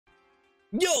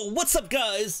Yo, what's up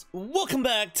guys? Welcome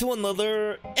back to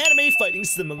another anime fighting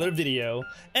simulator video.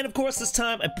 And of course this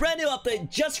time a brand new update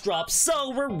just dropped, so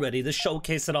we're ready to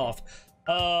showcase it off.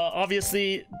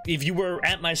 Obviously, if you were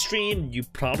at my stream, you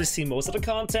probably see most of the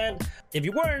content. If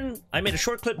you weren't, I made a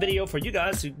short clip video for you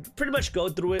guys to pretty much go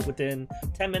through it within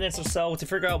 10 minutes or so to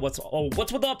figure out what's with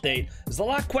the update. There's a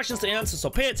lot of questions to answer, so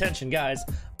pay attention guys.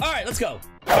 Alright, let's go.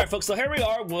 Alright folks, so here we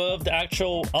are with the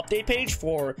actual update page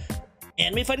for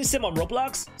anime fighting sim on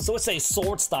Roblox. So it's a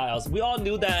sword styles. We all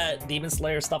knew that Demon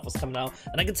Slayer stuff was coming out,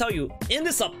 and I can tell you in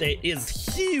this update is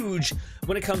huge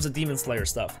when it comes to Demon Slayer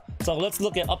stuff. So let's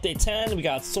look at update 10. We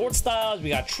got sword styles, we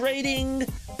got trading.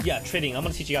 Yeah, trading. I'm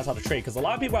gonna teach you guys how to trade because a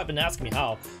lot of people have been asking me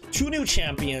how. 2 new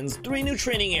champions, 3 new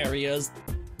training areas,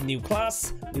 new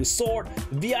class, new sword,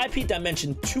 VIP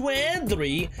dimension 2 and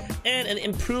 3, and an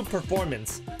improved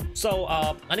performance. So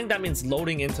I think that means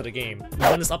loading into the game.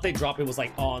 When this update dropped, it was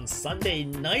like on Sunday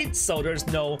night, so there's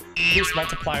no boost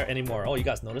multiplier anymore. Oh, you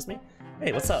guys noticed me?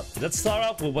 Hey, what's up? Let's start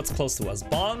off with what's close to us.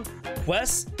 Bong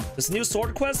quest. This new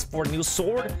sword quest for a new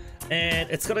sword, and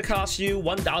it's gonna cost you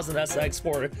 1000 SX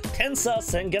for Tensa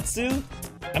Sengetsu.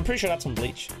 I'm pretty sure that's from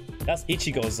Bleach. That's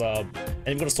Ichigo's, and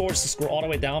if you go to swords, just scroll all the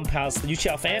way down past the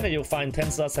Uchiha fan and you'll find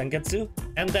Tensa Sengetsu.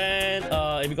 And then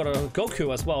if you go to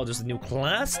Goku as well, there's a new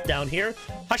class down here,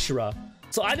 Hashira.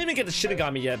 So I didn't even get the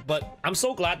Shinigami yet, but I'm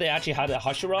so glad they actually had a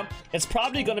Hashira. It's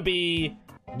probably gonna be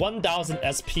 1000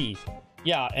 SP.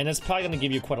 Yeah, and it's probably gonna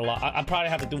give you quite a lot. I probably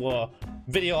have to do a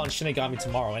video on Shinigami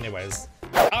tomorrow anyways.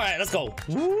 Alright, let's go.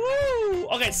 Woo!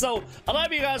 Okay, so a lot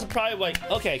of you guys are probably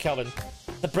like, okay, Kelvin,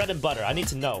 the bread and butter, I need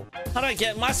to know. How do I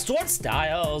get my sword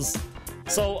styles?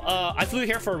 So I flew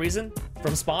here for a reason,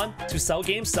 from spawn to cell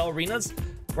games, cell arenas.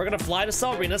 We're gonna fly to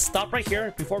cell arenas, stop right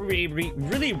here before we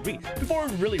really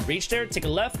reach there. Take a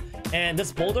left, and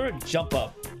this boulder, jump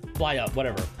up, fly up,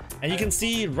 whatever. And you can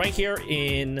see right here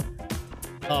in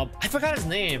I forgot his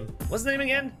name. What's his name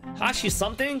again? Hashi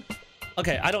something?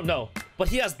 Okay, I don't know, but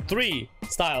he has 3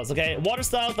 styles. Okay, water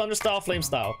style, thunder style, flame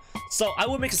style. So I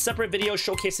will make a separate video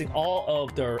showcasing all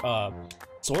of their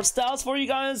sword styles for you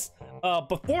guys.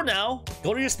 But for now,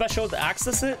 go to your special to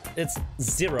access it. It's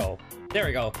 0. There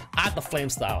we go. Add the flame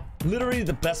style. Literally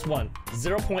the best one.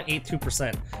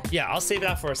 0.82%. Yeah, I'll save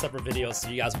that for a separate video so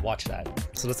you guys watch that.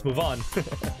 So let's move on.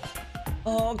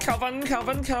 Oh, Kelvin.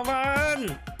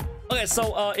 Okay,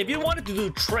 so if you wanted to do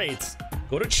trades,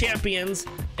 go to champions,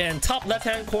 and top left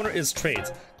hand corner is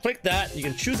trades. Click that. You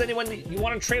can choose anyone you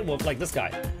want to trade with, like this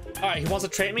guy. All right, he wants to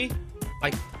trade me.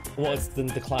 Like, well, it's in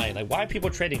decline. Like, why are people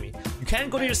trading me? You can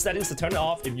go to your settings to turn it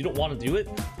off if you don't want to do it.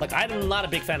 Like, I'm not a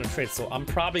big fan of trades, so I'm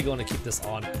probably going to keep this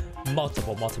on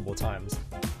multiple times.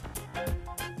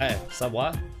 Hey,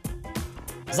 Zawado?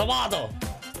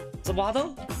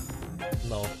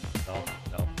 No.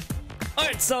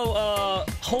 Alright, so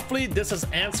hopefully this has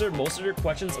answered most of your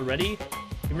questions already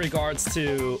in regards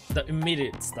to the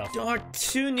immediate stuff. There are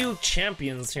 2 new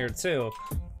champions here too.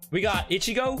 We got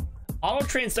Ichigo, auto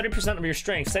trains 30% of your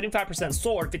strength, 75%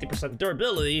 sword, 50%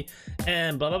 durability,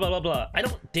 and blah blah blah blah blah. I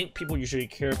don't think people usually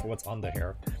care for what's under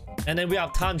here. And then we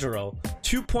have Tanjiro,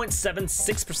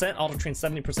 2.76% auto train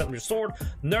 70% of your sword,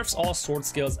 nerfs all sword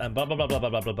skills, and blah blah blah blah blah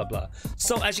blah blah blah.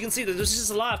 So as you can see, there's just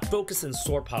a lot of focus in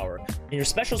sword power. In your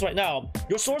specials right now,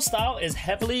 your sword style is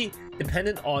heavily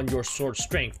dependent on your sword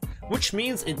strength, which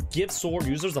means it gives sword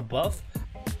users a buff,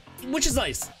 which is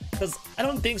nice. Because I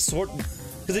don't think sword,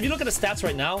 because if you look at the stats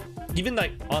right now, even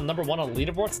like on number 1 on the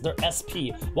leaderboards, they're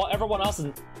SP, while everyone else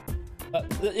is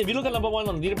if you look at number 1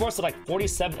 on the leaderboard, so like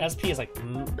 47 SP is like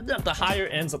the higher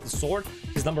ends of the sword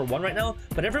is number 1 right now,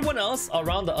 but everyone else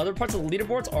around the other parts of the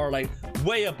leaderboards are like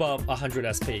way above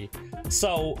 100 SP.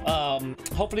 So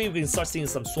hopefully we can start seeing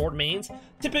some sword mains.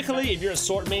 Typically, if you're a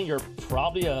sword main, you're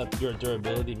probably you're a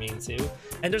durability main too,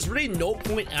 and there's really no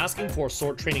point asking for a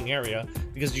sword training area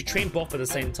because you train both at the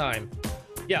same time.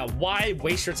 Yeah, why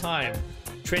waste your time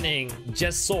training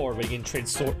just sword when you can train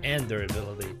sword and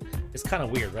durability? It's kind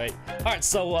of weird, right? All right,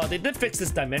 so they did fix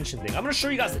this dimension thing. I'm gonna show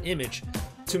you guys the image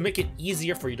to make it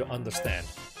easier for you to understand.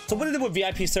 So what they did with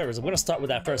VIP servers, I'm gonna start with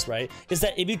that first, right? Is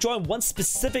that if you join one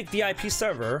specific VIP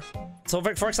server, so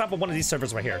for example, one of these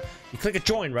servers right here, you click a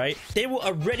join, right? They will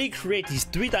already create these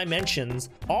 3 dimensions.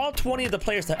 All 20 of the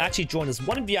players that actually join this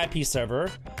one VIP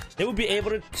server, they will be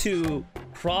able to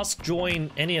cross join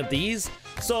any of these.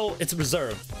 So it's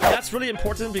reserved. That's really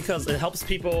important because it helps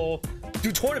people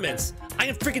do tournaments. I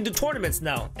can freaking do tournaments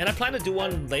now, and I plan to do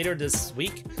one later this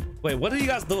week. Wait, what are you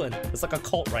guys doing? It's like a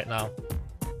cult right now.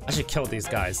 I should kill these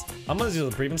guys. I'm gonna do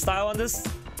the breathing style on this.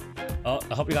 Oh,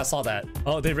 I hope you guys saw that.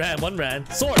 Oh, they ran. One ran.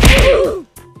 Sword.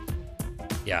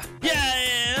 Yeah.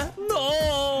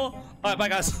 No. All right, bye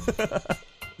guys.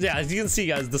 Yeah, as you can see,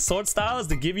 guys, the sword styles,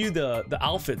 they give you the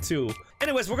outfit too.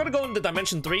 Anyways, we're gonna go into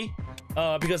Dimension 3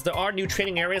 because there are new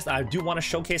training areas that I do want to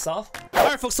showcase off. All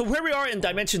right, folks, so here we are in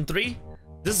Dimension 3.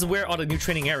 This is where all the new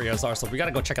training areas are, so we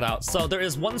gotta go check it out. So there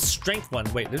is one strength one.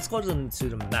 Wait, let's go to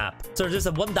the map. So there's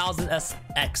a 1000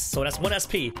 SX, so that's 1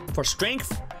 SP for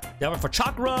strength. They have it for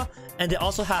chakra, and they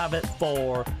also have it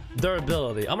for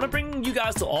durability. I'm gonna bring you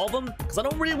guys to all of them because I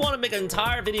don't really want to make an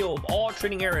entire video of all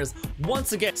training areas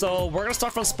once again. So we're gonna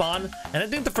start from spawn, and I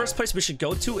think the first place we should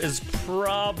go to is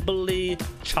probably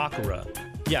chakra.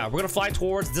 Yeah, we're gonna fly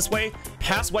towards this way,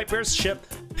 past Whitebeard's ship,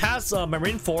 past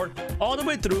Marine Fort, all the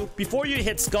way through. Before you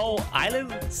hit Skull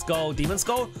Island, Demon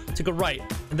Skull, take a right,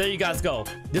 and there you guys go.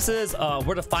 This is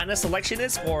where the final selection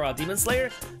is for Demon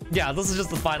Slayer. Yeah, this is just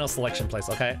the final selection place,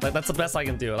 okay? Like, that's the best I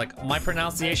can do. Like, my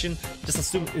pronunciation, just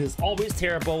assume, is always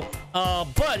terrible.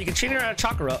 But you can train your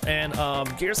chakra and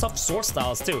get yourself sword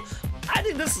styles too. I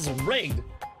think this is rigged.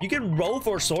 You can roll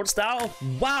for sword style.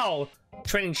 Wow,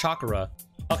 training chakra.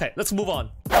 Okay, let's move on.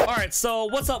 All right, so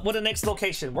what's up with the next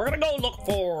location? We're gonna go look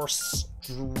for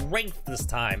strength this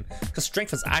time because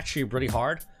strength is actually really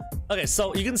hard. Okay,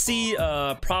 so you can see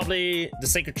probably the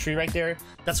sacred tree right there.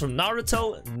 That's from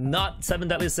Naruto, not 7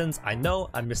 Deadly Sins. I know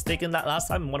I'm mistaken that last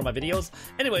time in one of my videos.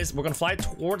 Anyways, we're gonna fly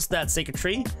towards that sacred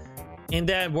tree, and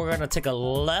then we're gonna take a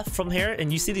left from here. And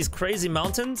you see these crazy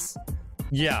mountains?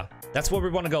 Yeah, that's where we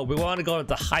want to go. We want to go to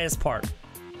the highest part.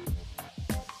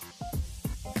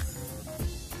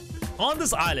 On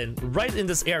this island, right in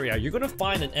this area, you're gonna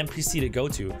find an NPC to go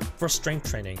to for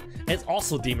strength training. It's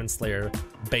also Demon Slayer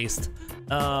based.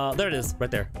 There it is,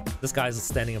 right there. This guy's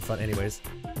standing in front anyways.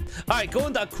 All right, go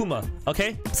into Akuma,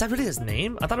 okay? Is that really his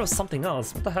name? I thought it was something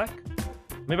else. What the heck?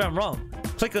 Maybe I'm wrong.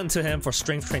 Click into him for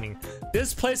strength training.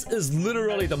 This place is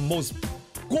literally the most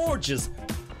gorgeous.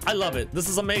 I love it. This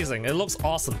is amazing. It looks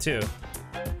awesome too.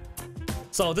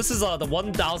 So this is the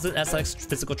 1000 SX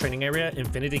physical training area,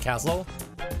 Infinity Castle.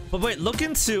 But wait, look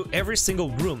into every single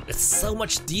room. It's so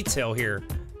much detail here.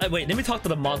 Wait, let me talk to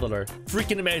the modeler.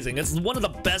 Freaking amazing. It's one of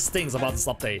the best things about this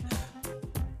update.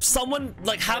 Someone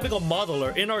like having a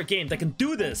modeler in our game that can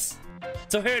do this.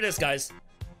 So here it is, guys.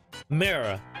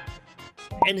 Mira.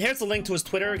 And here's the link to his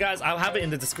Twitter, guys. I'll have it in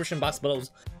the description box below.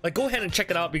 Like, go ahead and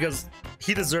check it out because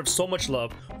he deserves so much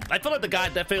love. I feel like the guy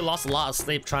definitely lost a lot of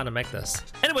sleep trying to make this.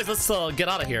 Anyways, let's get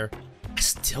out of here. I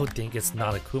still think it's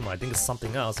not Akuma. I think it's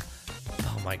something else.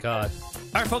 Oh my god.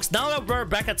 All right, folks, now that we're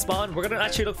back at spawn, we're gonna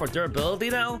actually look for durability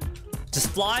now. Just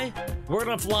fly. We're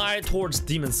gonna fly towards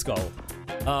Demon Skull.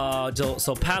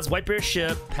 So past Whitebeard's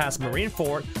ship, past Marine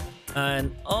Fort,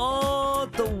 and all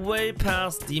the way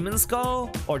past Demon Skull,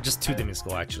 or just to Demon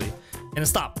Skull actually, and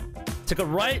stop. Take a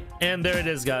right, and there it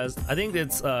is, guys. I think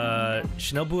it's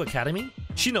Shinobu Academy.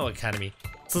 Shino Academy.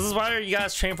 So this is why you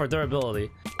guys train for durability.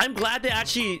 I'm glad they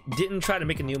actually didn't try to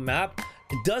make a new map.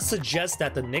 It does suggest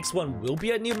that the next one will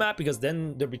be a new map because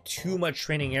then there'll be too much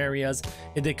training areas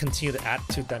if they continue to add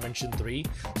to Dimension 3.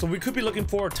 So we could be looking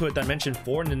forward to a Dimension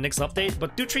 4 in the next update,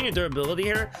 but do train your durability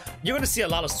here. You're going to see a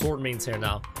lot of sword mains here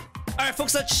now. Alright,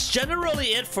 folks, that's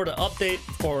generally it for the update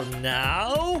for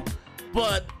now.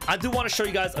 But I do want to show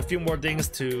you guys a few more things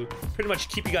to pretty much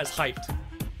keep you guys hyped.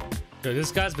 Dude,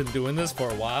 this guy's been doing this for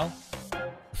a while.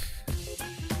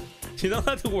 You don't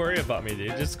have to worry about me,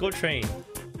 dude. Just go train.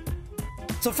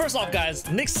 So first off, guys,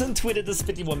 Nixon tweeted this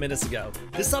 51 minutes ago.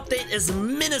 This update is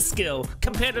minuscule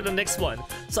compared to the next one.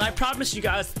 So I promise you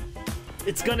guys,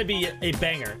 it's gonna be a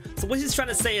banger. So what he's trying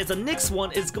to say is the next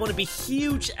one is going to be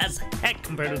huge as heck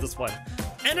compared to this one.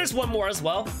 And there's one more as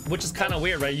well, which is kind of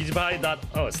weird, right? You probably thought,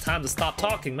 oh, it's time to stop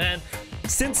talking, man.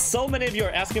 Since so many of you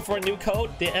are asking for a new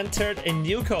code, they entered a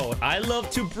new code. I love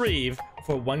to breathe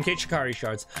for 1k Chikari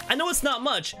shards. I know it's not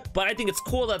much, but I think it's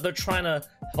cool that they're trying to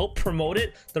help promote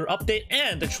it, their update,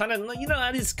 and they're trying to, you know,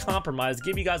 at least compromise,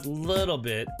 give you guys a little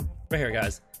bit. Right here,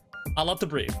 guys. I love to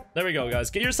breathe. There we go, guys.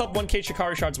 Get yourself 1k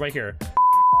Chikari shards right here.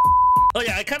 Oh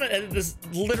yeah, I kind of edited this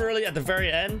literally at the very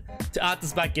end to add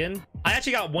this back in. I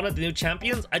actually got one of the new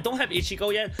champions. I don't have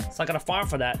Ichigo yet, so I gotta farm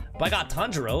for that. But I got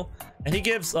Tanjiro, and he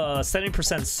gives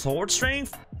 70% sword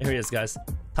strength. Here he is, guys.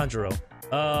 Tanjiro.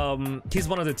 He's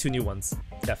one of the 2 new ones,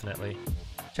 definitely.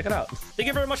 Check it out. Thank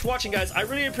you very much for watching, guys. I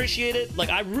really appreciate it. Like,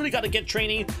 I really got to get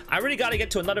training. I really got to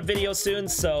get to another video soon,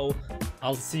 so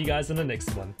I'll see you guys in the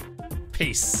next one.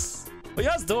 Peace. What you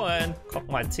guys doing? Cup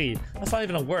my teeth. That's not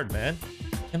even a word, man.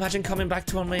 Imagine coming back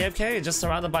to my AFK just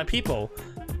surrounded by people.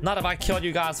 Not if I killed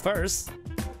you guys first.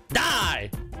 Die!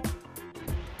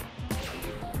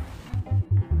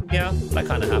 Yeah, that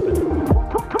kind of happened.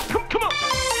 Come on!